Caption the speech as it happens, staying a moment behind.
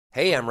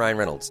Hey, I'm Ryan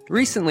Reynolds.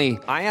 Recently,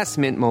 I asked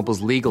Mint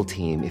Mobile's legal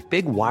team if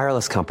big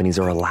wireless companies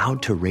are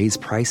allowed to raise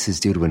prices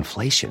due to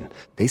inflation.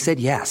 They said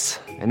yes.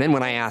 And then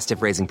when I asked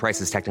if raising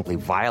prices technically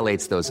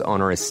violates those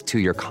onerous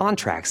two-year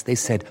contracts, they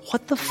said,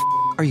 "What the f***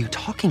 are you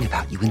talking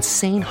about, you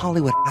insane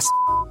Hollywood ass?"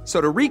 So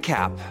to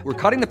recap, we're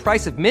cutting the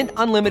price of Mint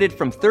Unlimited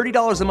from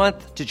 $30 a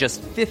month to just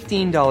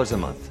 $15 a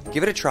month.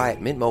 Give it a try at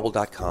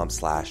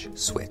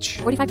mintmobile.com/switch.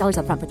 $45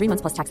 up front for 3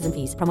 months plus taxes and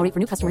fees. Promo rate for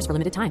new customers for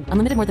limited time.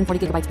 Unlimited more than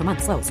 40 gigabytes per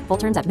month. Slows full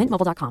terms at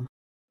mintmobile.com.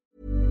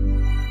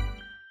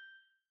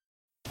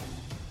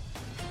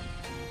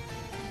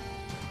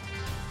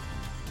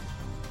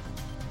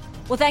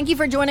 Well, thank you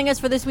for joining us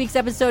for this week's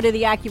episode of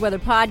the AccuWeather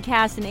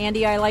Podcast. And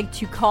Andy, I like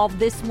to call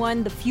this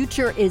one, The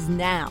Future is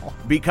Now.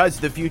 Because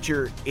the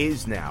future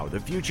is now. The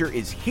future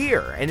is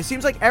here. And it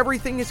seems like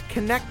everything is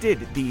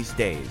connected these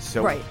days.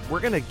 So we're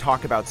going to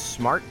talk about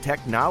smart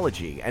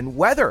technology and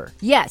weather.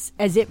 Yes,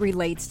 as it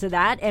relates to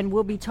that. And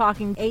we'll be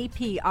talking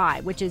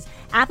API, which is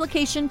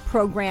Application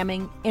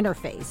Programming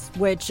Interface,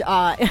 which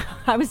I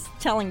was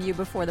telling you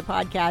before the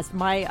podcast,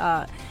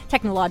 my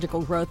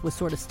technological growth was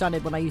sort of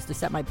stunted when I used to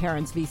set my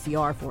parents'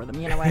 VCR for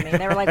them. You know what I mean?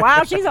 They were like,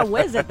 wow, she's a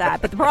whiz at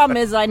that. But the problem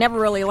is I never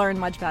really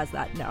learned much past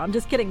that. No, I'm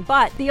just kidding.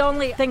 But the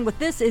only thing with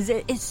this is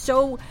it is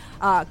so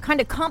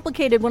kind of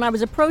complicated when I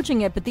was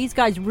approaching it. But these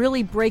guys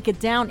really break it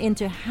down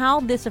into how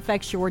this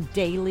affects your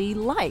daily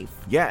life.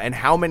 Yeah, and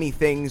how many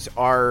things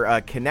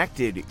are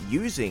connected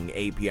using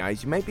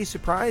APIs. You might be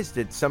surprised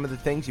at some of the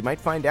things you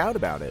might find out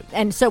about it.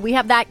 And so we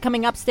have that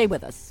coming up. Stay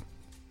with us.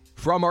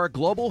 From our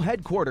global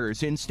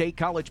headquarters in State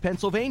College,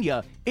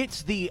 Pennsylvania,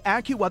 it's the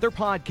AccuWeather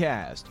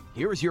Podcast.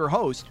 Here's your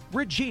host,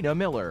 Regina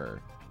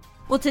Miller.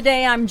 Well,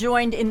 today I'm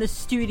joined in the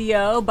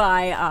studio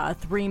by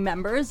 3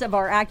 members of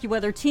our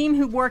AccuWeather team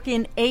who work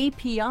in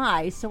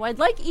API. So I'd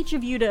like each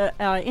of you to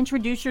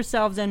introduce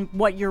yourselves and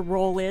what your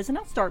role is. And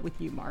I'll start with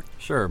you, Mark.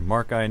 Sure.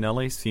 Mark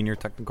Iannelli, Senior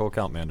Technical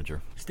Account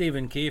Manager.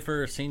 Stephen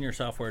Kiefer, Senior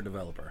Software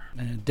Developer.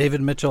 And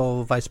David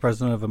Mitchell, Vice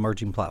President of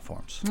Emerging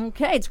Platforms.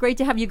 Okay, it's great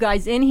to have you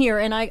guys in here.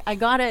 And I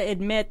got to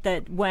admit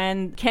that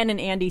when Ken and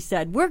Andy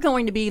said, we're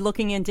going to be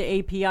looking into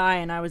API,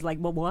 and I was like,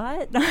 well,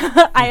 what?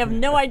 I have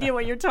no idea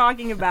what you're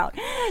talking about.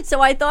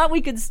 So I thought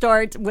we could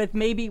start with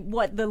maybe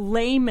what the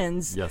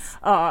layman's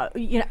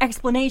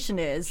explanation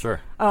is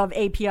of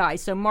API.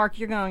 So, Mark,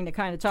 you're going to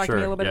kind of talk to me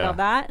a little bit about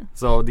that.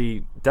 So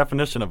the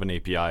definition of an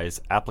API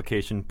is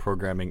Application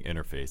Programming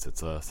Interface.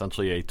 It's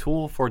essentially a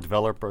tool for a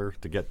developer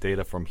to get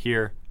data from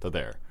here to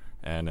there.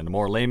 And in a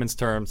more layman's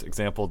terms,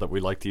 example that we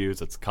like to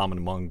use, it's common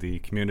among the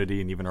community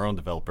and even our own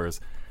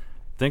developers,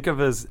 think of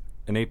as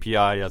an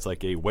API as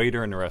like a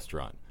waiter in a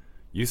restaurant.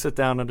 You sit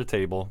down at a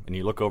table and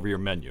you look over your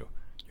menu.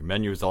 Your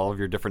menu is all of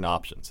your different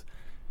options.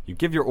 You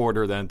give your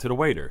order then to the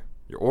waiter.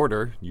 Your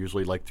order,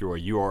 usually like through a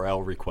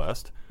URL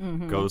request,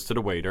 goes to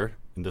the waiter,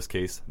 in this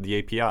case, the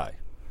API.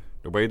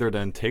 The waiter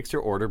then takes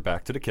your order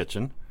back to the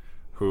kitchen,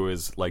 who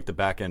is like the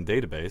back-end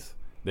database.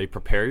 They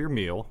prepare your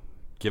meal,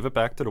 give it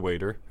back to the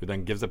waiter, who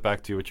then gives it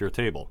back to you at your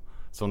table.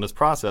 So in this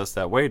process,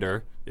 that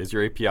waiter is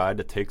your API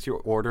that takes your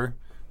order,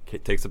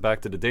 takes it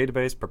back to the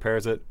database,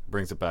 prepares it,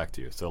 brings it back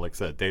to you. So like I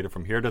said, data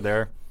from here to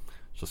there.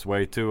 It's just a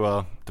way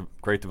to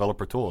great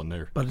developer tool in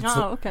there. But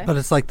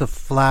it's like the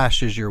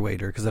Flash is your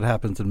waiter because it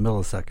happens in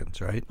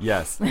milliseconds, right?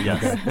 Yes.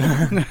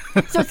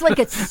 So it's like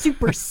a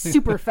super,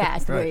 super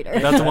fast waiter.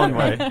 That's one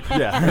way.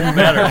 Yeah,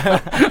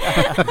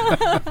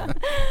 better.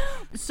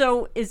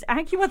 So is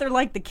AccuWeather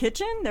like the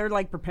kitchen? They're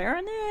like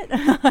preparing it?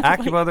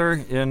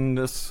 AccuWeather in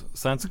this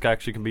sense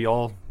actually can be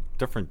all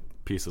different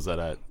pieces of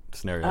that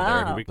scenario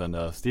there. And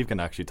Steve can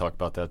actually talk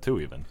about that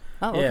too even.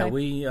 Oh, okay.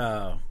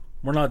 Yeah,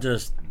 we're not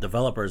just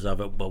developers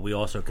of it, but we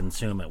also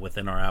consume it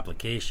within our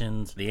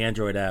applications, the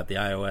Android app, the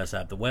iOS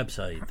app, the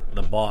website,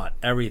 the bot,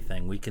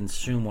 everything. We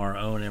consume our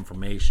own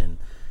information.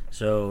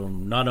 So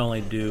not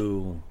only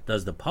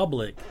does the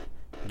public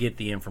get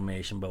the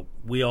information, but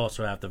we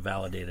also have to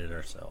validate it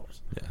ourselves.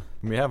 Yeah.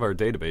 We have our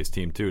database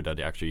team, too, that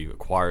actually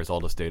acquires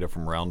all this data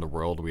from around the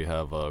world. We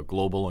have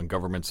global and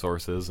government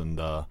sources, and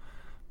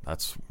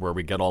that's where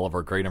we get all of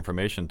our great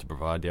information to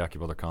provide the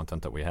AccuWeather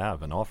content that we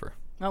have and offer.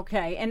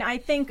 Okay, and I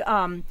think,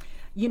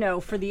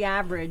 for the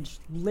average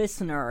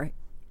listener,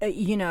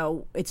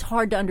 it's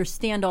hard to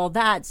understand all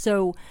that.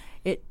 So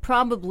it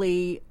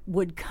probably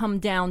would come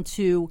down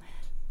to,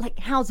 like,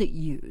 how's it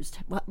used?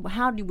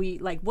 How do we,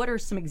 what are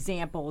some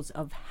examples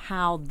of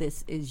how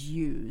this is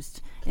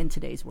used in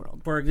today's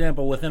world? For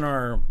example, within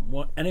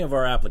any of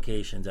our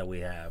applications that we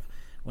have,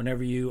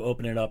 whenever you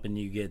open it up and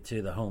you get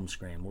to the home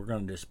screen, we're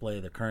going to display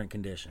the current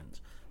conditions.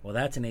 Well,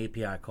 that's an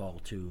API call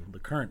to the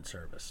current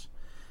service.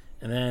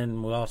 And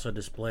then we'll also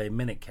display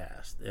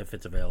Minutecast. If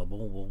it's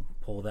available, we'll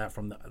pull that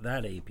from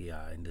that API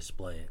and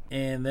display it.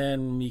 And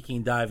then you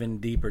can dive in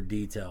deeper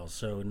details.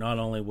 So not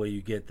only will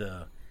you get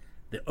the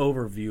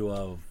overview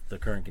of the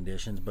current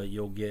conditions, but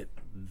you'll get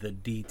the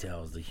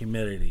details, the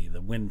humidity,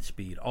 the wind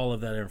speed, all of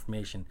that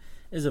information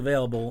is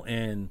available,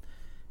 and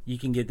you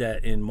can get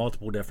that in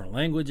multiple different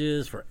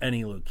languages for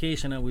any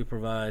location that we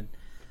provide.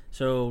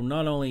 So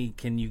not only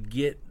can you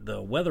get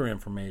the weather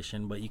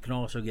information, but you can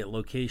also get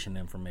location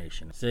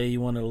information. Say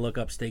you wanted to look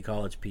up State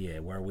College,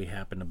 PA, where we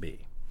happen to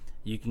be.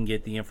 You can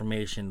get the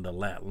information, the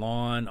lat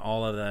lawn,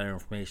 all of that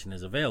information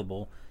is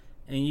available,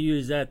 and you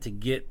use that to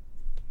get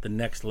the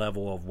next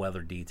level of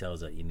weather details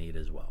that you need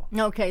as well.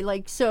 Okay,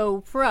 like,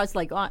 so for us,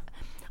 like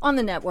on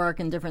the network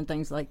and different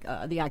things like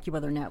the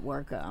AccuWeather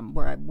network,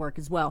 where I work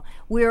as well,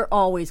 we're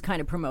always kind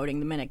of promoting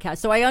the MinuteCast.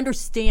 So I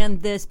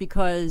understand this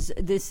because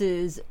this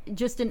is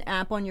just an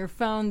app on your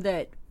phone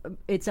that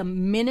it's a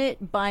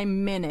minute by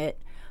minute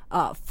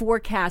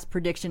forecast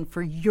prediction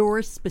for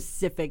your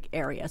specific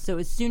area. So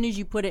as soon as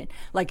you put it,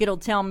 like, it'll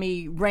tell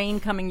me rain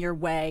coming your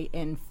way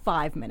in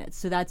 5 minutes.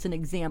 So that's an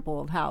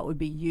example of how it would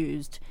be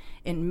used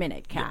in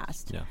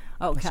MinuteCast. Yeah.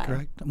 Okay. That's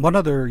correct. One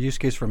other use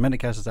case for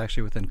MinuteCast is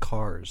actually within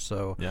cars.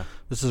 So Yeah.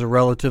 this is a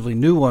relatively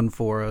new one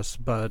for us,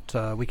 but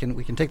we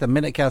can take the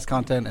MinuteCast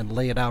content and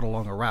lay it out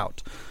along a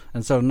route.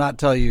 And so not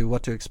tell you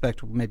what to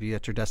expect maybe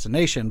at your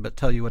destination, but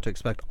tell you what to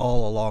expect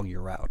all along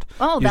your route.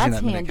 Oh, using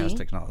that's that handy. MinuteCast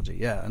technology.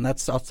 Yeah, and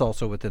that's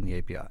also within the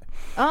API.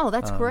 Oh,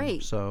 that's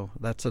great. So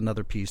that's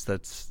another piece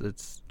that's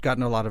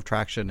gotten a lot of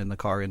traction in the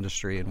car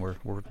industry, and we're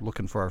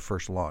looking for our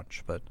first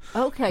launch. But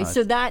Okay,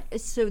 so that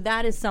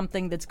is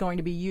something that's going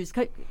to be used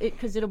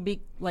because it'll be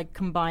like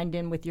combined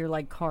in with your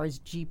like car's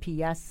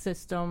GPS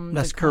system.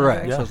 that's the car-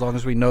 correct. So as long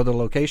as we know the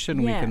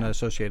location, we Yeah. can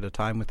associate a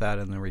time with that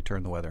and then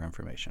return the weather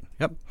information.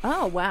 Yep.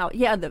 Oh wow,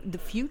 yeah. The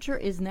future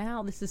is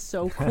now. This is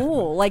so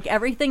cool. Like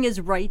everything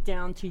is right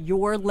down to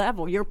your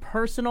level, your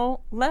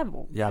personal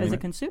level as a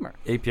consumer.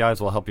 APIs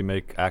will help you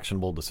make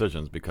actionable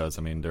decisions because,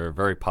 I mean, they're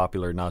very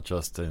popular not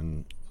just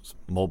in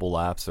mobile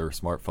apps or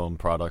smartphone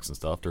products and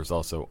stuff. There's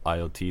also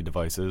IoT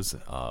devices.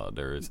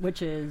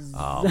 Which is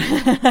So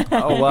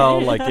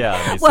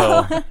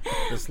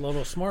this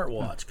little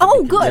smartwatch. Could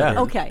Oh, be good. considered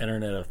Okay.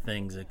 Internet of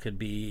Things. It could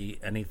be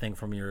anything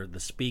from the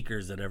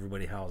speakers that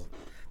everybody has,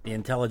 the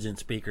intelligent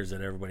speakers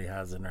that everybody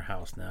has in their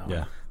house now.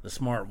 Yeah. The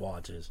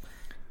smartwatches.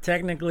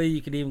 Technically,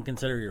 you could even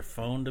consider your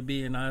phone to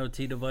be an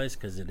IoT device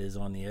because it is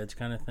on the edge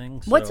kind of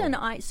thing. What's So, an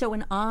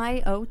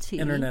IoT?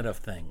 Internet of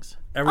Things.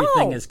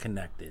 Everything Oh. is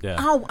connected. Yeah.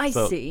 Oh, I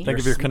So see. Think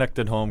of your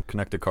connected home,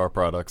 connected car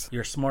products.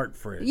 Your smart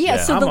fridge. Yeah,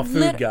 so I'm the a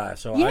food guy,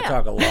 so I yeah.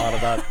 talk a lot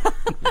about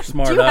your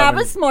smart Do you have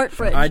oven. a smart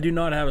fridge? I do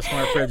not have a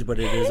smart fridge, but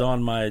it is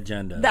on my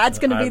agenda. That's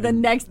going to be I've the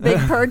been- next big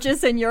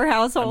purchase in your I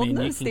household, mean,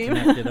 you can Steve.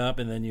 connect it up,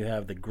 and then you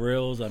have the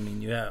grills. I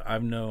mean,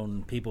 I've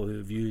known people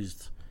who've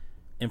used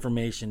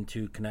information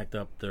to connect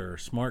up their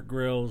smart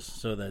grills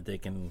so that they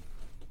can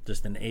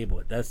just enable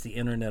it. That's the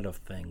Internet of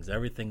Things.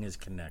 Everything is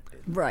connected.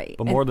 Right.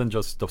 But more than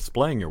just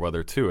displaying your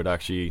weather, too, it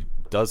actually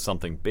does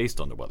something based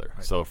on the weather.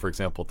 So, for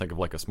example, think of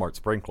like a smart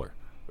sprinkler.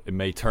 It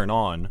may turn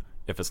on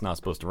if it's not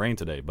supposed to rain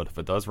today, but if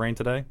it does rain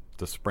today,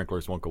 the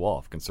sprinklers won't go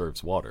off,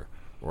 conserves water.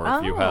 Or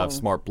if you Oh. have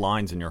smart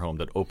blinds in your home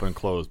that open and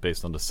close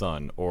based on the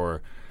sun,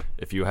 or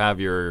if you have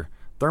your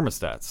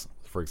thermostats,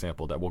 for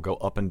example, that will go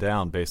up and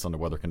down based on the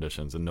weather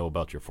conditions and know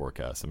about your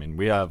forecast. I mean,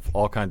 we have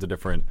all kinds of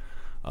different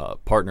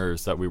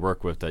partners that we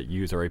work with that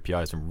use our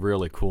APIs in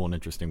really cool and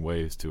interesting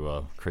ways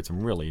to create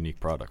some really unique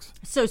products.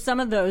 So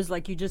some of those,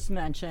 like you just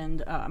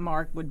mentioned,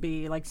 Mark, would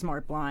be like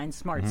smart blinds,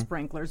 Mm-hmm. smart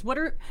sprinklers. What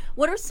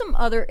are some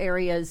other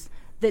areas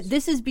that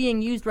this is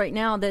being used right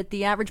now that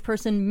the average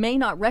person may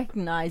not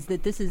recognize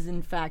that this is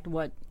in fact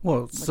what?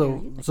 Well, so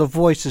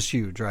voice is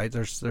huge, right?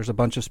 There's a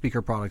bunch of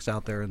speaker products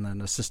out there, and then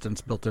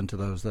assistants built into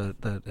those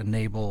that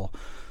enable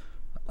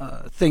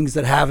things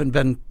that haven't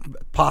been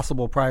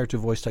possible prior to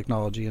voice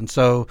technology. And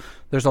so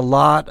there's a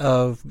lot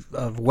of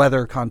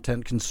weather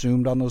content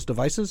consumed on those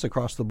devices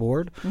across the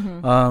board.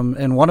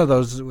 And one of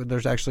those,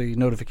 there's actually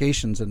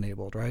notifications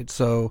enabled, right?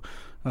 So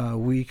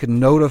we can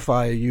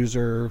notify a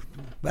user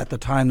at the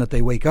time that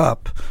they wake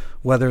up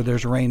whether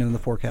there's rain in the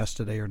forecast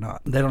today or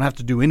not. They don't have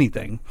to do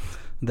anything.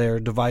 Their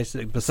device,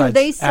 besides So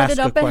they set ask it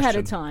a up ahead question.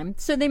 of time.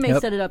 So they may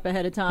Yep. set it up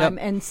ahead of time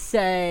Yep. and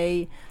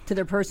say to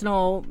their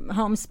personal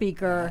home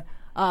speaker,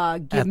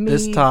 give At me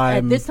this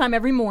time, at this time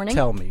every morning.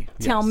 tell me,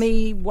 Tell yes.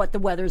 me what the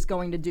weather's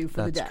going to do for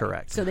the That's day.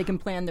 correct. So they can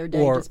plan their day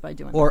Or, just by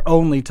doing or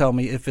only tell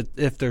me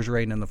if there's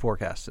rain in the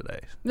forecast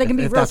today. They can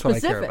be if real that's what I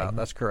care specific. about.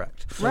 That's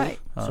correct. that. Right.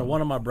 So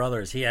one of my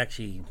brothers, he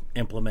actually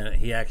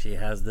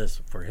has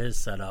this for his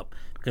setup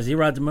because he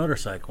rides a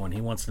motorcycle and he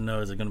wants to know,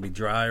 is it going to be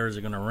dry or is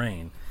it going to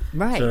rain?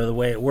 Right. So the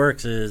way it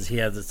works is he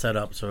has it set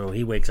up so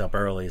he wakes up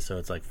early, so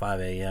it's like 5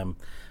 a.m.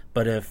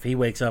 But if he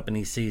wakes up and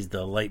he sees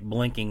the light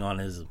blinking on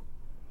his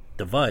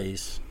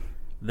device,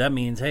 that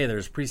means, hey,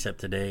 there's precip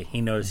today. He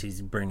knows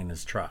he's bringing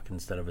his truck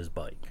instead of his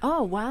bike.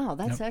 Oh, wow.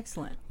 That's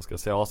excellent. I was going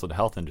to say also the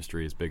health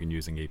industry is big in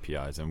using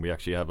APIs, and we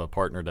actually have a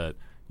partner that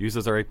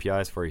uses our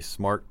APIs for a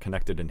smart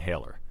connected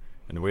inhaler.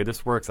 And the way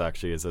this works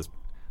actually is as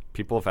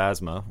people with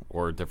asthma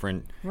or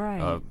different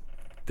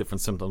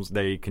different symptoms,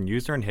 they can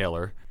use their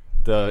inhaler.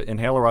 The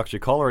inhaler will actually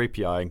call our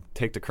API,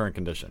 take the current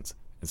conditions,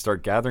 and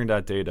start gathering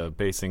that data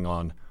basing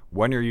on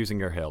when you're using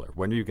your inhaler,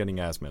 when are you getting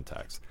asthma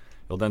attacks.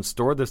 It'll then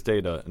store this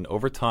data and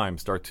over time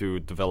start to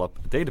develop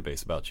a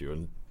database about you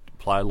and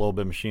apply a little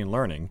bit of machine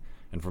learning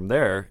And from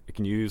there, it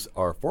can use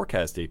our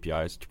forecast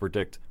APIs to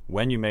predict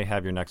when you may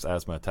have your next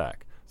asthma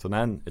attack. So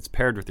then it's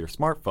paired with your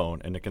smartphone,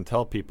 and it can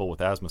tell people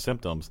with asthma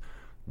symptoms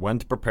when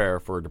to prepare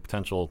for the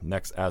potential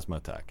next asthma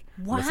attack.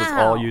 Wow. And this is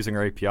all using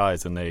our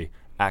APIs in a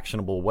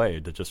actionable way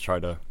to just try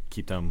to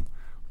keep them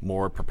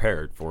more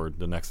prepared for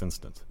the next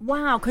instance.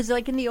 Wow, because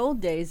like in the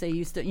old days, they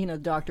used to, the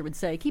doctor would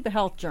say, keep a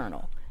health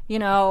journal.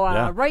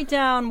 Write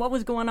down what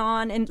was going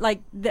on, and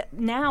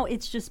now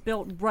it's just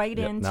built right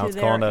into now it's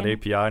there. calling that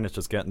API, and it's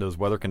just getting those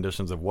weather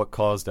conditions of what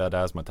caused that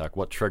asthma attack,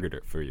 what triggered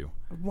it for you.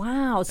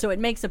 Wow, so it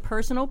makes a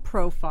personal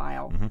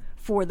profile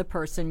for the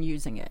person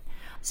using it.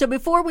 So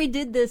before we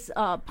did this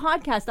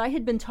podcast, I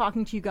had been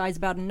talking to you guys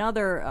about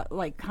another,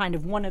 kind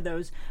of one of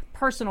those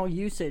personal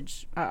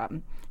usage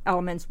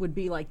elements would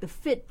be like the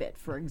Fitbit,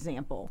 for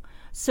example.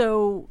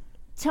 So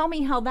tell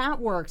me how that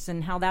works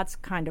and how that's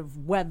kind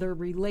of weather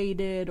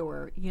related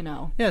or.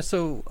 Yeah,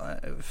 so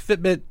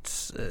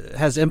Fitbit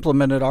has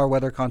implemented our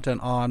weather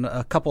content on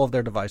a couple of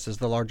their devices,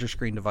 the larger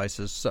screen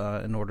devices,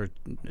 in order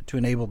to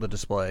enable the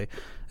display.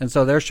 And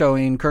so they're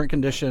showing current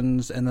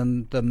conditions, and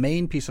then the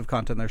main piece of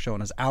content they're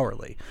showing is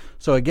hourly.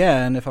 So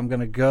again, if I'm going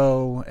to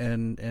go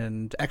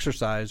and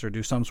exercise or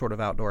do some sort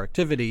of outdoor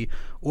activity,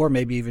 or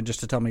maybe even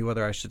just to tell me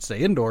whether I should stay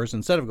indoors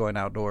instead of going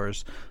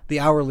outdoors, the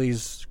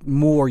hourly's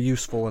more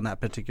useful in that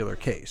particular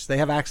case. They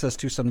have access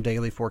to some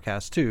daily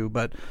forecasts too,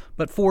 but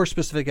for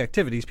specific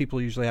activities,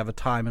 people usually have a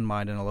time in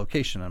mind and a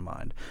location in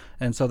mind.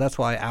 And so that's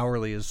why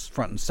hourly is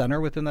front and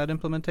center within that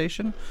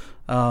implementation.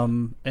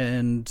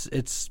 And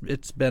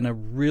it's been a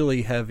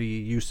really heavy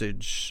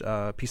usage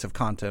piece of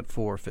content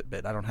for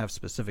Fitbit. I don't have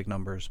specific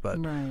numbers, but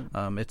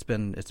it's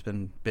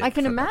been big. I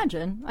can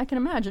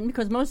imagine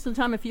because most of the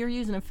time, if you're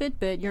using a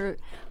Fitbit,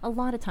 a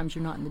lot of times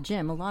you're not in the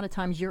gym. A lot of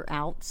times you're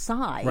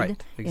outside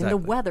in the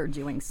weather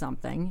doing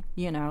something.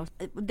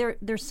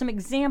 There's some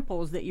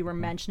examples that you were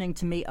mentioning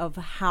to me of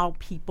how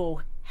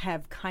people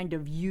have kind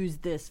of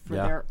used this for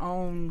their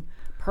own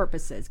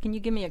purposes. Can you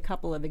give me a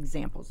couple of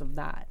examples of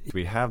that?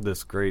 We have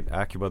this great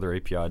AccuWeather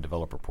API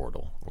developer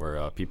portal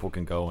where people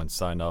can go and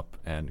sign up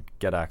and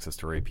get access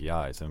to our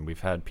APIs. And we've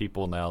had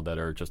people now that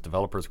are just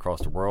developers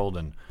across the world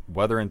and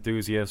weather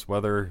enthusiasts,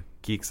 weather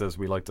geeks, as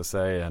we like to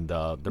say. And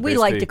we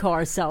like to call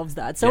ourselves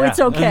that, so it's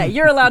okay.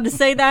 You're allowed to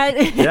say that.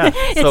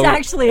 It's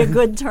actually a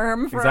good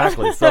term for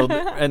exactly. So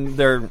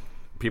and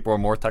people are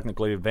more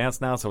technically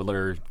advanced now, so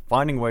they're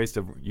finding ways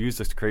to use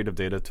this creative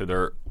data to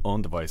their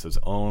own devices,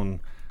 own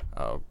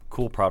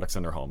cool products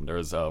in their home.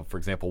 There's, for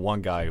example,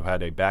 one guy who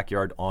had a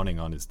backyard awning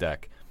on his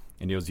deck,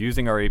 and he was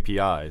using our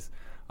APIs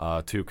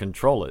to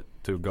control it,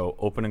 to go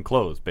open and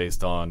close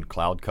based on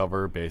cloud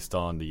cover, based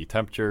on the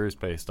temperatures,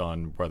 based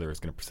on whether it's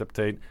going to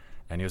precipitate.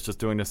 And he was just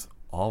doing this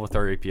all with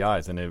our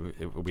APIs. And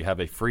we have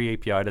a free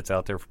API that's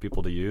out there for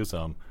people to use.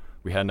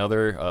 We had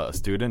another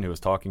student who was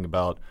talking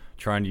about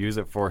trying to use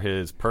it for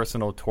his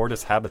personal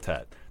tortoise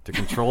habitat to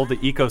control the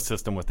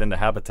ecosystem within the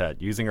habitat,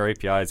 using our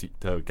APIs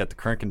to get the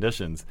current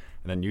conditions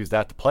and then use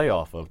that to play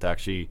off of to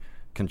actually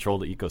control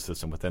the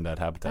ecosystem within that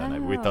habitat.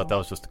 And we thought that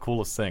was just the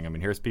coolest thing. I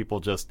mean, here's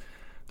people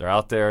they're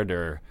out there,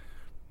 they're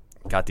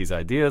got these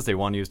ideas, they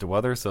want to use the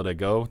weather, so they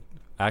go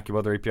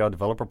AccuWeather API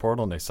developer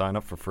portal and they sign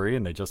up for free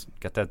and they just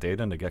get that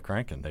data and they get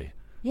cranking. They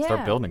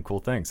start building cool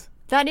things.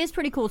 That is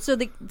pretty cool. So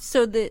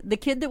the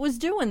kid that was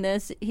doing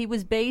this, he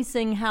was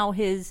basing how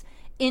his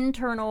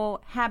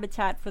internal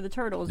habitat for the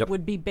turtles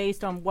would be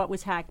based on what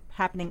was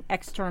happening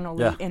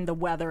externally in the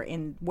weather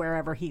in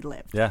wherever he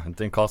lived. Yeah, it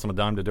didn't cost him a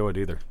dime to do it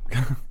either.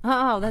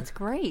 Oh, that's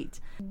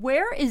great.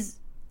 Where is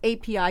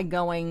API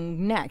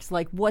going next?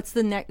 Like, what's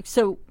the next?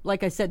 So,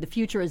 like I said, the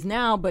future is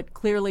now, but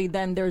clearly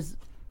then there's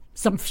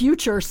some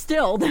future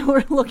still that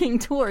we're looking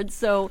towards.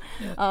 So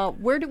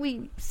where do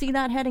we see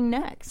that heading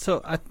next?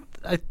 So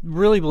I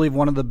really believe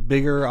one of the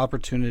bigger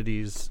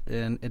opportunities,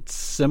 and it's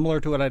similar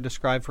to what I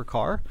described for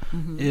car,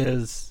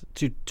 is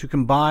to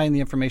combine the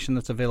information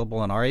that's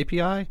available in our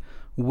API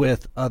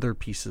with other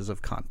pieces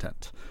of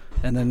content,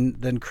 and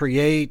then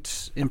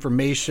create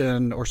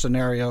information or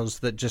scenarios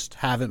that just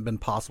haven't been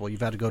possible.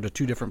 You've had to go to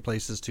two different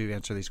places to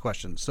answer these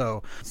questions.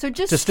 So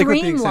just to stick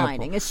with the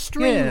streamlining,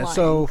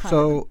 example,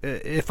 so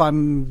if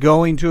I'm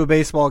going to a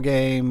baseball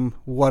game,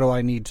 what do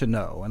I need to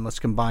know? And let's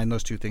combine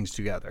those two things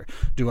together.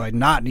 Do I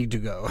not need to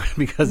go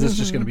because it's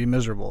just going to be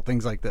miserable?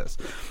 Things like this.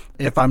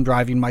 If I'm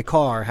driving my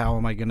car, how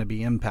am I going to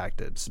be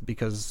impacted?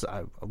 Because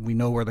we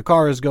know where the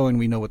car is going,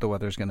 we know what the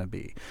weather is going to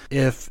be.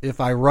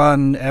 If I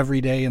run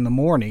every day in the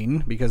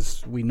morning,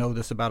 because we know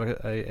this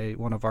about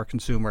one of our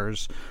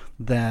consumers,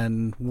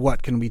 then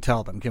what can we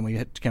tell them? Can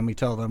we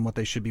tell them what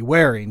they should be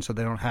wearing so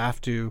they don't have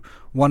to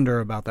wonder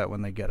about that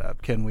when they get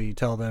up? Can we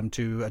tell them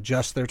to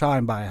adjust their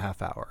time by a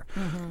half hour?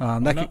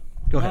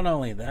 Go ahead. Not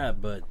only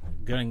that, but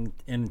going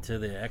into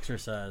the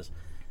exercise,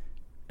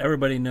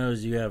 everybody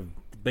knows you have,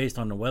 based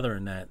on the weather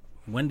and that,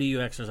 when do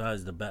you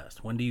exercise the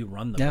best? When do you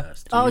run the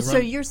best? So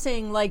you're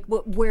saying like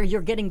where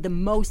you're getting the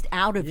most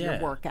out of your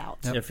workout.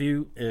 Yep.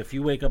 If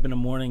you wake up in the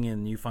morning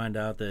and you find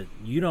out that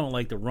you don't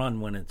like to run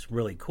when it's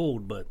really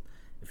cold, but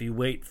if you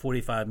wait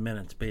 45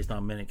 minutes based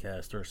on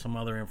Minicast or some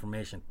other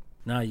information,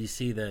 now you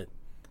see that,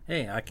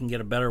 hey, I can get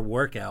a better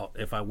workout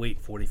if I wait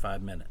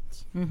 45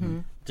 minutes. Mm-hmm.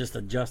 Just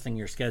adjusting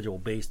your schedule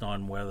based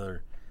on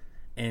weather,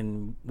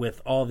 and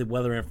with all the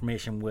weather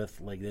information,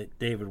 with like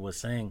David was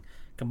saying,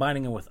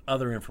 combining it with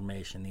other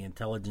information, the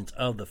intelligence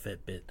of the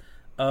Fitbit,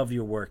 of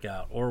your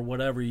workout, or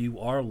whatever you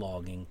are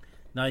logging.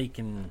 Now you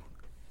can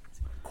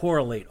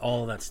correlate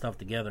all of that stuff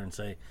together and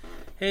say,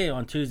 hey,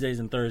 on Tuesdays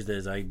and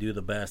Thursdays, I do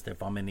the best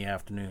if I'm in the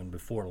afternoon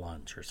before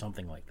lunch or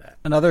something like that.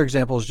 Another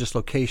example is just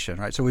location,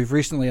 right? So we've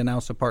recently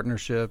announced a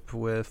partnership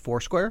with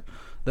Foursquare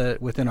that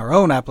within our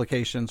own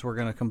applications, we're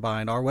going to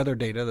combine our weather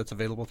data that's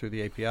available through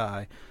the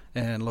API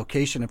and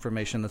location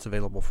information that's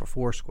available for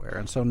Foursquare.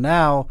 And so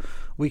now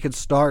we could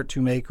start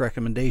to make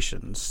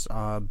recommendations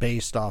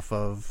based off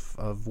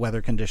of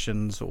weather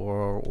conditions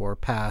or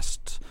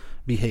past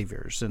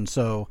behaviors. And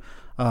so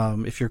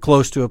if you're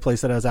close to a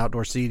place that has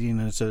outdoor seating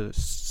and it's a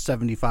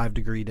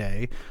 75-degree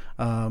day,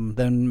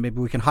 then maybe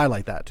we can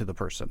highlight that to the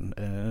person,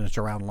 and it's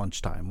around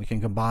lunchtime. We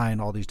can combine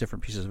all these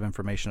different pieces of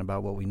information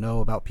about what we know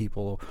about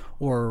people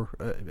or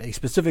a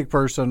specific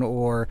person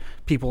or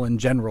people in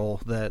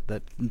general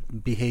that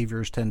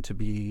behaviors tend to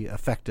be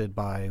affected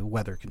by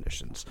weather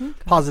conditions,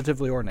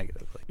 positively or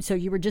negatively. So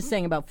you were just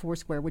saying about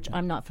Foursquare, which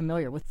I'm not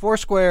familiar with.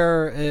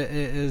 Foursquare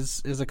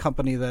is a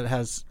company that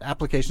has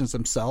applications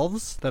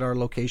themselves that are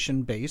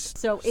location-based.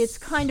 So it's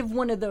kind of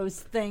one of those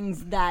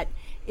things that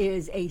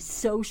is a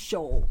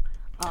social.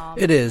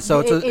 It is. So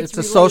it's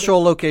a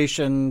social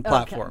location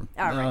platform.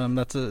 Okay. All right.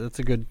 That's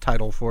a good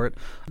title for it.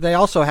 They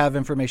also have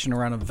information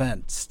around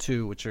events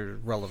too, which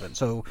are relevant.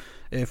 So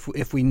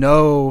if we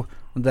know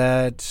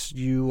that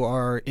you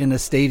are in a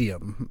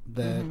stadium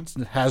that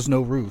has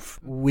no roof,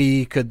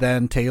 we could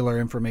then tailor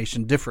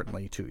information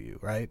differently to you,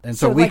 right? And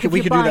so we could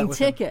do that with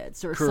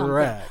tickets or something.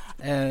 Correct.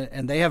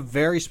 And they have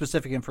very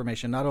specific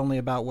information, not only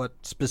about what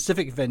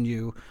specific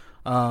venue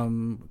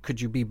could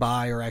you be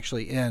by or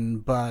actually in,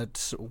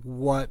 but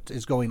what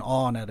is going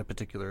on at a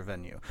particular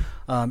venue,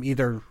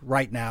 either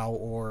right now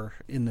or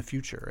in the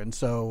future. And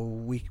so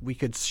we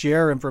could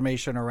share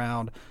information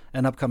around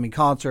an upcoming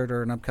concert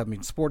or an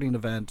upcoming sporting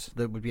event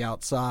that would be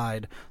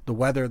outside, the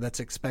weather that's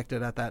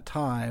expected at that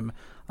time,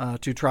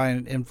 to try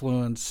and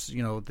influence,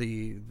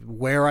 the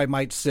where I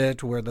might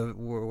sit,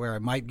 where I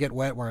might get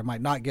wet, where I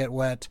might not get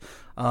wet,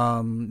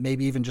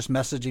 maybe even just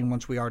messaging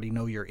once we already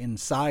know you're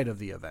inside of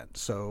the event.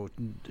 So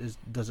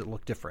does it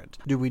look different?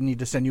 Do we need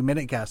to send you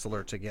MinuteCast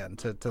alerts again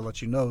to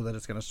let you know that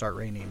it's going to start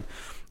raining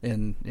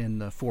in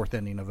the fourth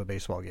inning of a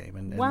baseball game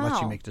and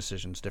let you make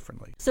decisions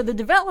differently? So the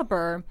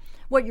developer,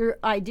 what you're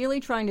ideally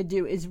trying to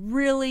do is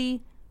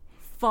really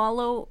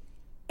follow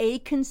a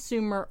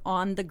consumer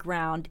on the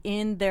ground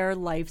in their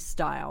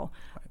lifestyle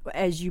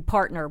as you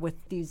partner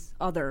with these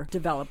other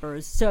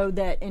developers, so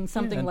that in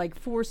something like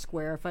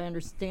Foursquare, if I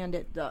understand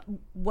it,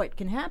 what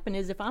can happen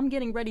is if I'm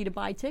getting ready to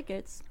buy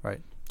tickets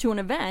to an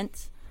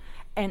event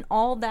and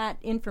all that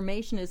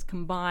information is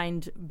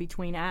combined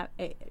between our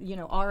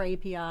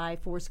API,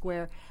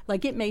 Foursquare,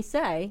 like it may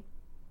say,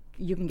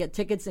 you can get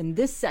tickets in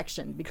this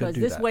section because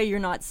this way you're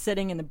not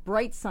sitting in the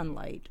bright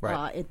sunlight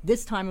at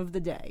this time of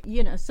the day.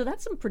 So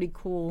that's some pretty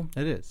cool.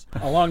 It is.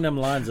 Along them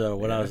lines, though,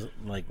 what I was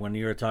like when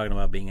you were talking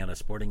about being at a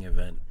sporting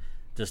event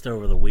just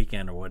over the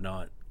weekend or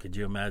whatnot, could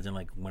you imagine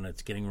like when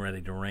it's getting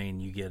ready to rain,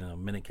 you get a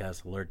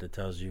MinuteCast alert that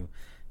tells you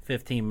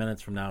 15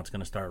 minutes from now it's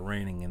going to start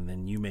raining, and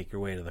then you make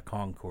your way to the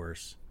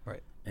concourse,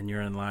 and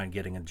you're in line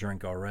getting a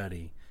drink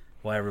already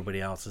while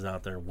everybody else is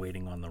out there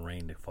waiting on the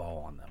rain to fall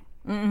on them.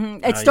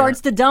 Mm-hmm. It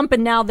starts to dump,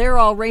 and now they're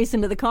all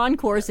racing to the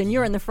concourse, and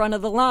you're in the front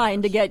of the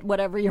line to get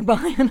whatever you're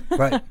buying.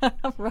 Right.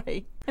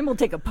 Right. And we'll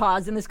take a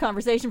pause in this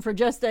conversation for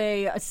just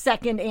a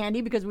second, Andy,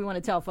 because we want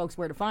to tell folks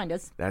where to find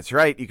us. That's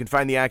right. You can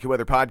find the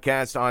AccuWeather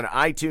podcast on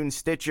iTunes,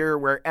 Stitcher,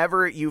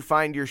 wherever you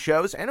find your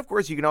shows. And, of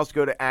course, you can also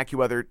go to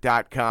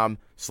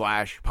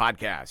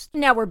AccuWeather.com/podcast.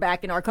 Now we're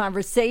back in our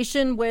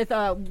conversation with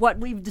what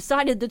we've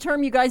decided to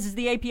term you guys as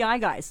the API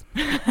guys.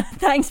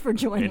 Thanks for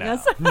joining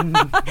us.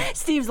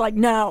 Steve's like,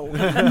 no,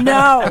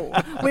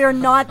 we are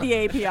not the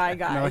API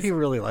guys. No, he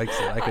really likes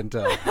it. I can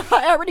tell.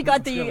 I already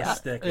got the...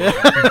 Stick.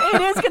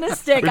 It is going to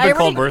stick. We've been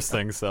called worse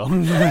things, so.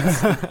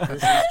 This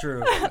is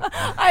true.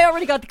 I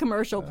already got the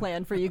commercial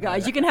plan for you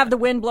guys. You can have the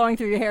wind blowing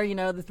through your hair,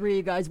 the three of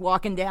you guys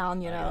walking down,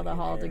 the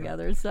hall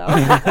together. So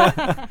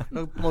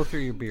blow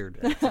through your beard.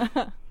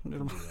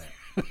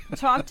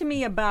 Talk to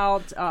me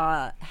about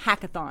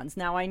hackathons.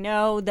 Now, I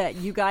know that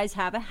you guys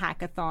have a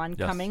hackathon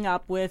coming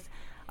up with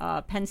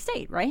Penn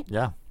State, right?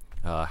 Yeah.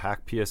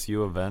 Hack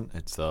PSU event.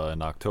 It's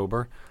in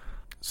October.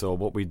 So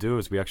what we do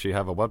is we actually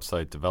have a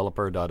website,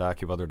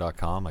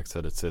 developer.accuweather.com. Like I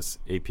said, it's this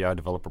API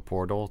developer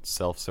portal. It's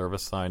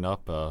self-service sign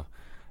up.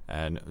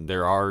 And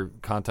there are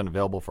content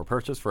available for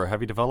purchase for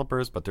heavy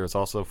developers, but there's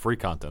also free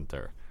content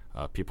there.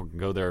 People can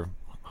go there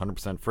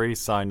 100% free,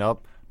 sign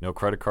up, no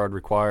credit card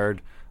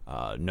required.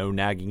 No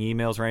nagging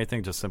emails or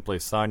anything. Just simply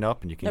sign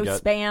up and you can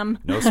get spam.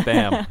 No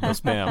spam. No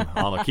spam.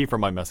 I'll Kiefer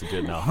might message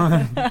it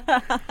now.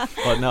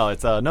 But no,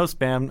 it's no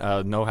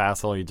spam, no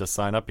hassle. You just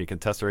sign up. You can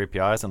test our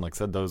APIs. And like I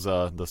said, those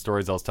the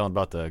stories I was telling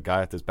about the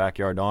guy with his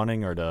backyard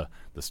awning or the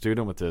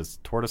student with his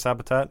tortoise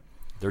habitat,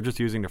 they're just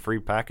using the free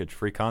package,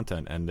 free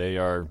content, and they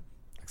are,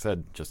 like I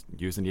said, just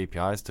using the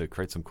APIs to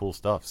create some cool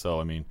stuff. So,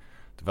 I mean,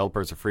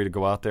 developers are free to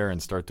go out there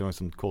and start doing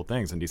some cool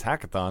things. And these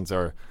hackathons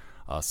are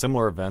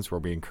similar events where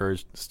we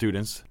encourage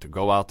students to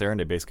go out there and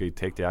they basically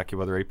take the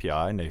AccuWeather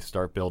API and they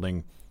start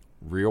building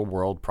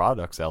real-world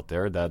products out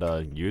there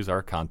that use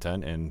our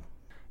content, and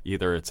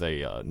either it's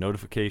a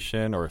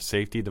notification or a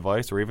safety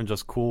device, or even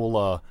just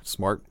cool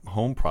smart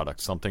home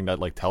products, something that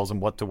like tells them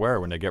what to wear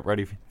when they get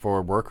ready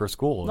for work or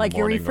school. Like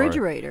your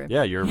refrigerator.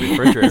 Your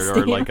refrigerator,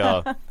 or like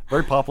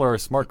very popular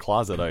smart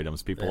closet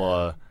items.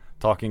 People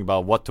talking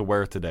about what to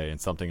wear today, and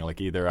something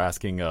like either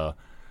asking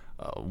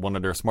one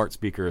of their smart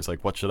speakers,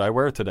 like, what should I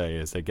wear today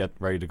as they get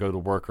ready to go to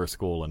work or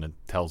school, and it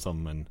tells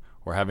them,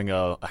 or having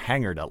a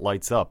hanger that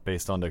lights up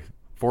based on the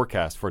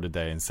forecast for the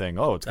day and saying,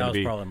 oh, it's going to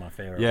be, probably my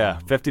favorite. Yeah,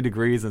 50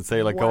 degrees, and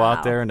say, like, go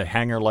out there and the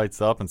hanger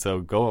lights up, and so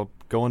go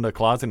in the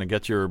closet and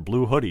get your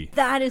blue hoodie.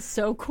 That is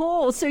so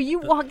cool. So you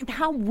walk,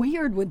 how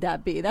weird would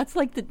that be? That's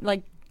like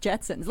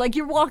Jetsons. Like,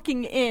 you're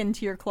walking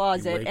into your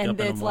closet and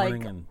it's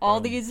like all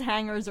these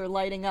hangers are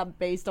lighting up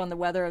based on the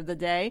weather of the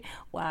day.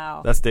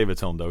 Wow. That's David's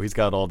home, though. He's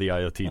got all the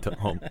IoT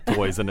home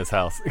toys in his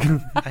house.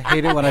 I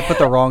hate it when I put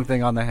the wrong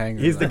thing on the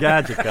hanger. He's the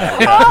gadget guy.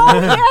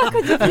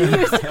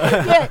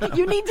 Because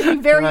you need to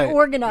be very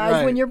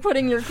organized when you're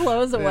putting your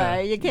clothes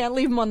away. You can't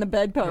leave them on the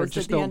bedpost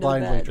at the end of the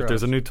bed. If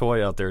there's a new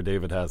toy out there,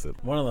 David has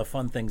it. One of the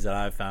fun things that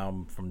I've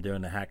found from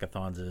doing the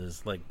hackathons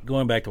is, like,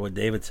 going back to what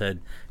David said,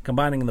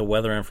 combining the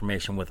weather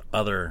information with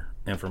other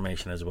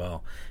information as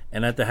well.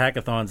 And at the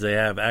hackathons, they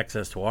have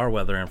access to our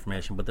weather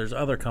information, but there's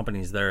other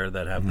companies there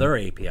that have their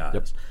APIs.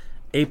 Yep.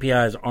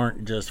 APIs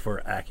aren't just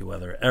for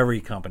AccuWeather. Every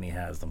company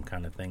has them,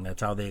 kind of thing.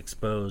 That's how they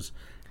expose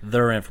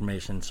their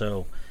information.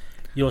 So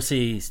you'll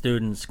see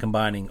students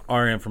combining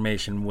our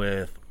information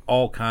with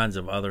all kinds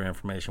of other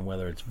information,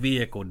 whether it's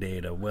vehicle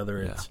data,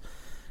 whether it's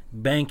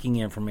banking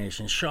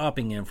information,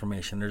 shopping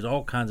information. There's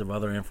all kinds of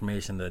other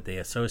information that they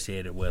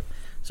associate it with.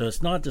 So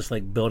it's not just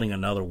like building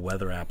another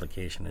weather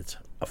application. It's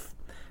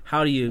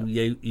how do you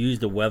use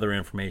the weather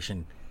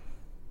information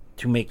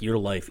to make your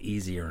life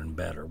easier and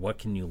better? What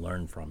can you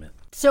learn from it?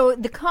 So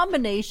the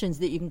combinations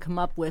that you can come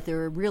up with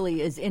are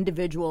really as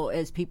individual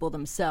as people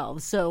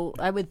themselves. So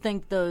I would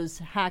think those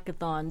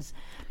hackathons,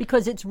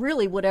 because it's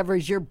really whatever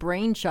is your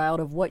brainchild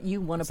of what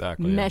you want to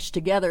mesh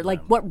together,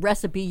 like what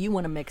recipe you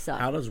want to mix up.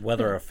 How does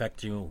weather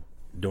affect you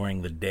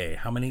during the day?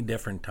 How many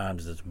different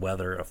times does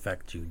weather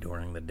affect you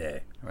during the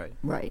day?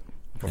 Right.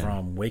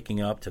 From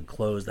waking up to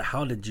close,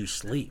 how did you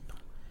sleep?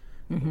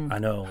 I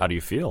know. How do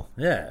you feel?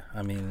 Yeah.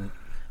 I mean,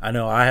 I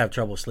know I have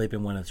trouble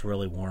sleeping when it's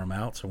really warm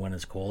out, so when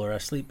it's cooler, I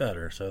sleep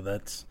better. So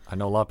that's I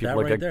know a lot of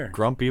people get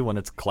grumpy when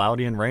it's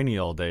cloudy and rainy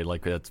all day,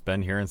 like it's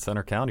been here in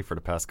Center County for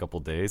the past couple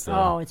of days.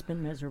 It's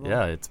been miserable.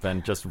 Yeah, it's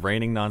been just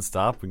raining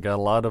nonstop. We've got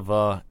a lot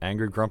of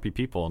angry, grumpy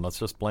people, and let's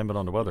just blame it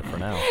on the weather for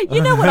now.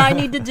 You know what I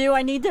need to do?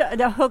 I need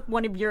to hook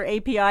one of your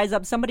APIs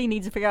up. Somebody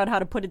needs to figure out how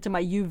to put it to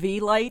my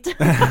UV light.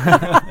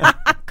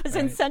 Because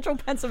in central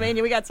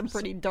Pennsylvania, we got some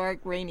pretty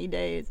dark, rainy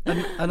days.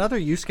 Another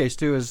use case,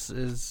 too,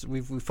 is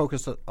we've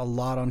focused a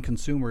lot on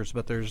consumers,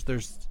 but there's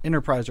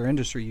enterprise or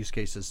industry use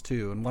cases,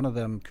 too. And one of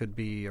them could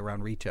be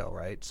around retail,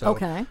 right? So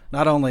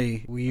not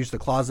only we use the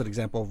closet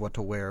example of what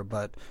to wear,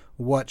 but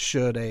what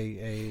should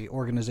a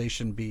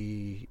organization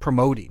be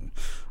promoting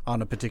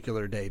on a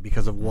particular day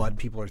because of what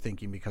people are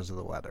thinking because of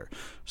the weather.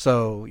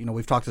 So,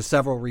 we've talked to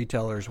several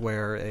retailers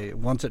where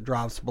once it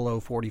drops below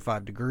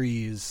 45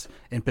 degrees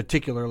in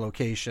particular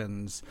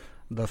locations,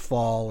 the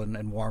fall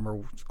and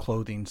warmer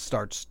clothing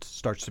starts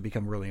to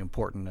become really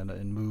important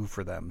and move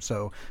for them.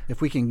 So if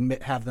we can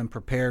have them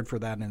prepared for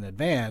that in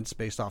advance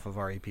based off of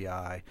our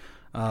API,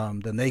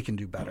 then they can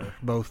do better,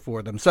 both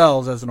for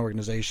themselves as an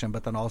organization,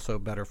 but then also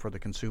better for the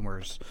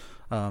consumers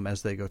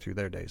as they go through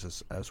their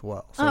days as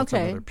well. So that's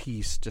another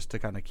piece just to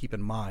kind of keep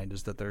in mind,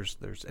 is that there's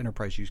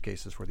enterprise use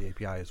cases for the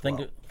API as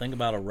well. Think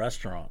about a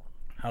restaurant.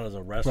 How does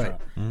a restaurant,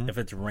 if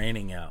it's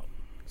raining out,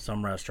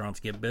 some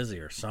restaurants get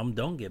busier, some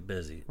don't get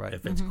busy.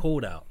 If it's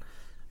cold out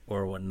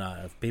or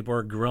whatnot. If people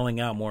are grilling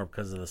out more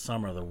because of the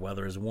summer, the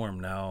weather is warm,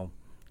 now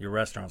your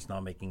restaurant's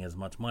not making as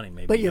much money.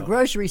 Maybe, but your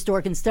grocery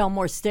store can sell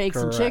more steaks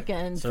and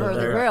chicken for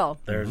the grill.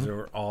 There's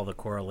all the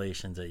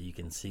correlations that you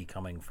can see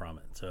coming from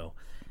it. So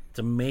it's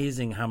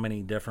amazing how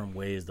many different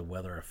ways the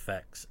weather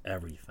affects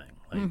everything.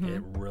 Like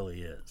it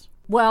really is.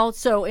 Well,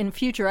 so in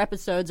future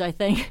episodes, I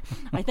think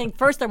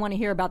first I want to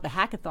hear about the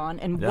hackathon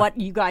and what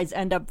you guys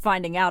end up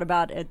finding out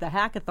about at the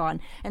hackathon,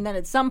 and then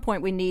at some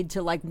point we need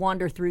to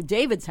wander through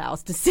David's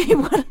house to see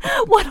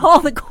what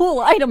all the cool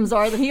items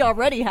are that he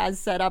already has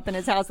set up in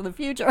his house of the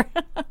future.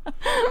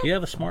 Do you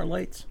have smart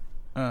lights?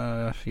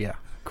 Yeah.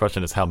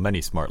 Question is, how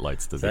many smart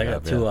lights does So they I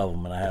have? got two of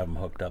them, and I have them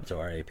hooked up to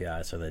our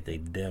API so that they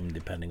dim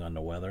depending on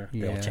the weather.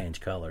 Yeah. They'll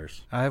change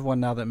colors. I have one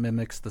now that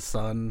mimics the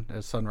sun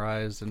as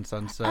sunrise and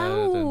sunset.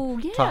 Oh,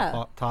 and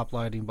yeah. top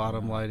lighting,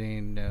 bottom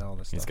lighting, all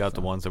this stuff. He's got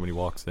the ones that when he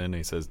walks in and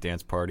he says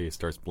dance party, he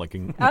starts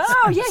blinking.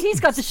 Oh, yeah, he's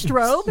got the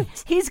strobe.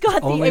 He's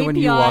got the Only API. when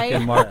you walk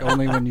in, Mark.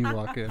 Only when you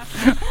walk in.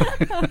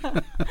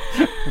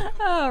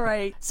 All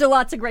right. So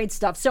lots of great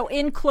stuff. So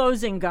in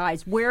closing,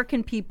 guys, where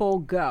can people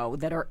go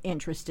that are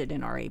interested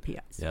in our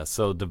APIs? Yeah,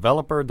 so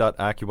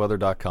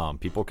developer.accuweather.com.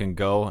 People can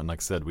go, and like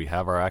I said, we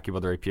have our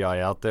AccuWeather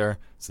API out there.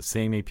 It's the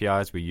same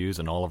APIs we use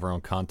in all of our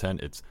own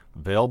content. It's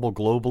available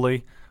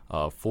globally,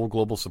 full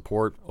global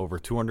support, over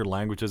 200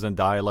 languages and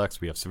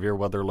dialects. We have severe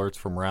weather alerts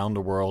from around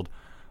the world.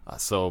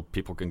 So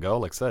people can go,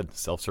 like I said,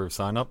 self-serve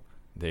sign up.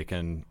 They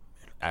can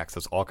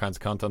access all kinds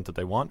of content that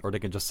they want, or they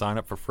can just sign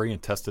up for free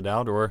and test it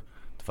out or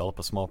develop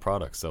a small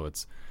product. So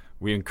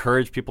we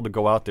encourage people to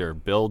go out there,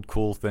 build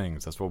cool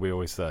things. That's what we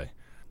always say.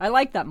 I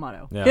like that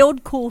motto. Yeah.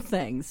 Build cool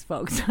things,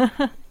 folks.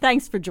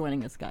 Thanks for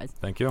joining us, guys.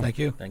 Thank you. Thank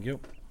you. Thank you.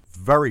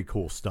 Very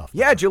cool stuff.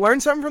 Yeah, did you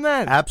learn something from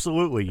that?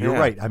 Absolutely. You're Yeah.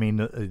 right. I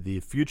mean, the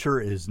future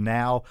is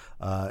now.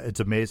 It's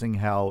amazing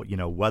how,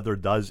 weather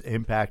does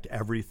impact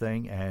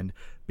everything, and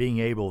being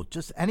able,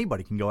 just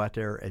anybody can go out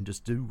there and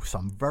just do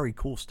some very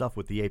cool stuff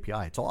with the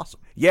API. It's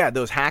awesome. Yeah,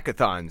 those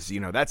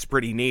hackathons, that's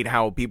pretty neat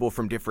how people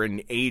from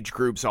different age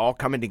groups all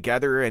coming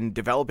together and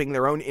developing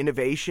their own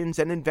innovations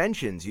and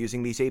inventions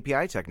using these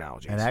API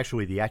technologies. And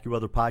actually, the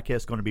AccuWeather podcast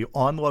is going to be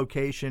on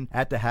location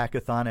at the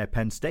hackathon at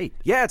Penn State.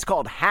 Yeah, it's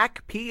called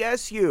Hack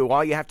PSU.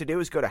 All you have to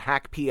do is go to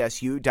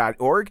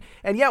hackpsu.org.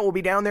 And yeah, we'll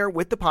be down there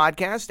with the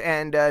podcast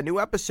and a new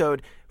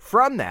episode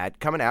from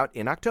that coming out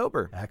in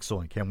October.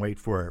 Excellent. Can't wait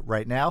for it.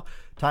 Right now,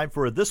 time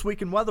for This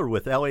Week in Weather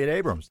with Elliot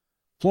Abrams.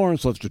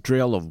 Florence left a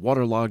trail of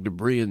waterlogged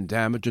debris and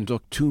damage and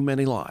took too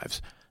many lives.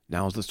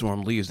 Now as the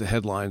storm leaves the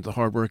headlines, the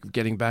hard work of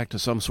getting back to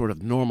some sort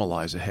of normal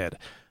lies ahead.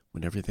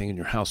 When everything in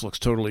your house looks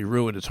totally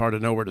ruined, it's hard to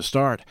know where to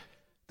start.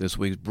 This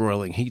week's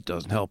broiling heat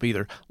doesn't help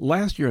either.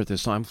 Last year at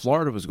this time,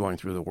 Florida was going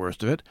through the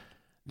worst of it.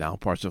 Now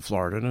parts of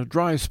Florida in a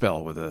dry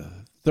spell with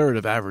a third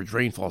of average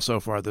rainfall so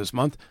far this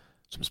month.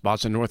 Some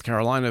spots in North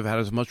Carolina have had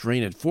as much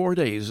rain in 4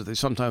 days as they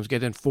sometimes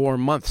get in 4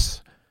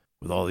 months.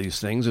 With all these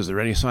things, is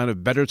there any sign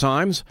of better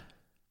times?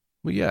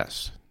 Well,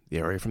 yes. The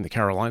area from the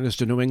Carolinas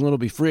to New England will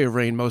be free of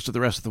rain most of the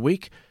rest of the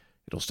week.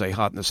 It'll stay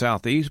hot in the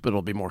southeast, but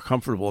it'll be more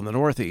comfortable in the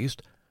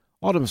northeast.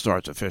 Autumn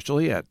starts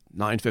officially at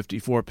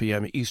 9:54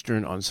 p.m.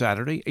 Eastern on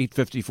Saturday,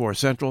 8:54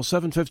 Central,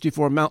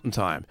 7:54 Mountain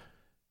Time.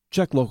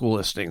 Check local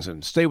listings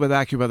and stay with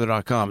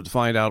AccuWeather.com to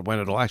find out when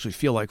it'll actually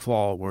feel like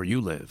fall where you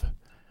live.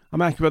 I'm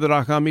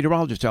AccuWeather.com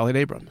meteorologist Elliot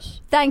Abrams.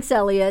 Thanks,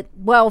 Elliot.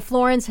 Well,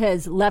 Florence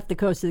has left the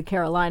coast of the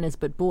Carolinas,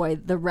 but boy,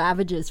 the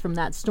ravages from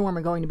that storm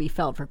are going to be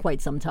felt for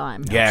quite some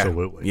time. Yeah,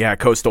 Absolutely. Yeah,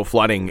 coastal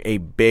flooding, a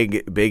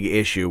big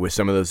issue with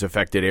some of those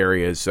affected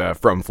areas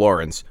from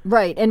Florence.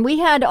 Right, and we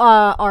had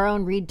our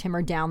own Reed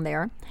Timmer down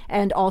there,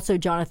 and also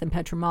Jonathan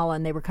Petramala,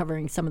 and they were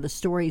covering some of the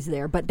stories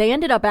there. But they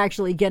ended up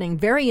actually getting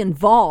very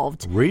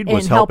involved. Reed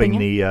was helping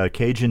the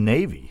Cajun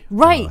Navy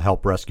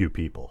help rescue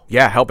people.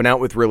 Yeah, helping out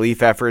with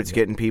relief efforts,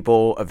 getting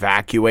people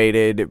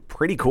evacuated.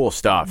 Pretty cool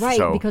stuff. Right,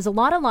 So. because a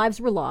lot of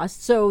lives were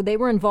lost, so they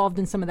were involved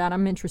in some of that.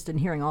 I'm interested in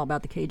hearing all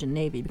about the Cajun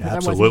Navy because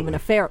Absolutely. I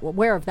wasn't even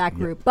aware of that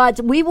group.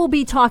 But we will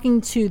be talking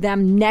to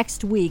them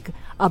next week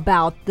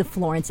about the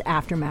Florence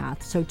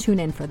aftermath, so tune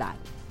in for that.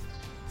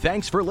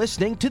 Thanks for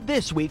listening to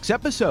this week's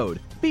episode.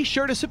 Be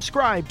sure to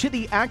subscribe to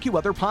the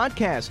AccuWeather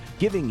podcast,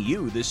 giving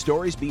you the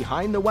stories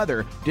behind the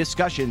weather,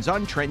 discussions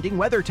on trending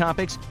weather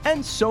topics,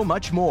 and so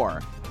much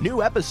more.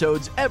 New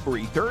episodes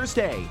every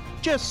Thursday.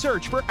 Just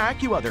search for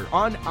AccuWeather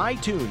on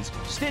iTunes,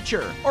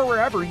 Stitcher, or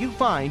wherever you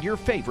find your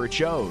favorite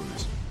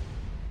shows.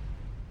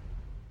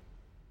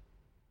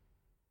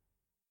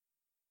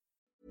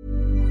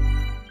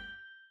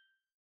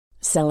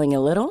 Selling a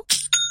little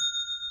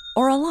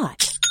or a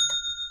lot?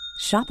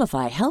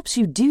 Shopify helps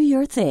you do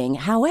your thing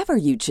however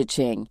you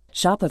cha-ching.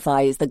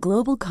 Shopify is the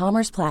global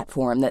commerce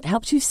platform that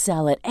helps you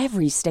sell at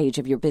every stage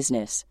of your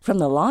business. From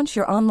the launch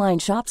your online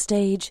shop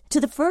stage to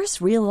the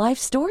first real-life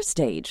store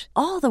stage,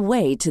 all the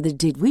way to the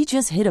did we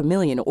just hit a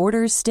million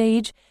orders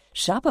stage.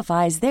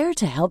 Shopify is there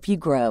to help you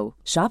grow.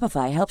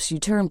 Shopify helps you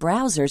turn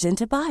browsers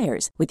into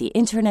buyers with the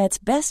internet's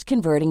best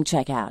converting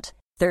checkout.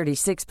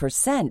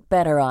 36%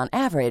 better on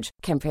average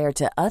compared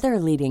to other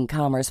leading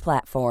commerce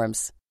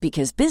platforms.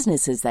 Because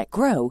businesses that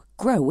grow,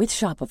 grow with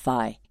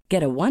Shopify.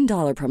 Get a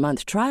 $1 per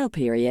month trial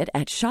period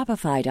at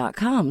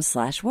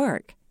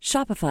shopify.com/work.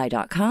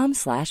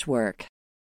 Shopify.com/work.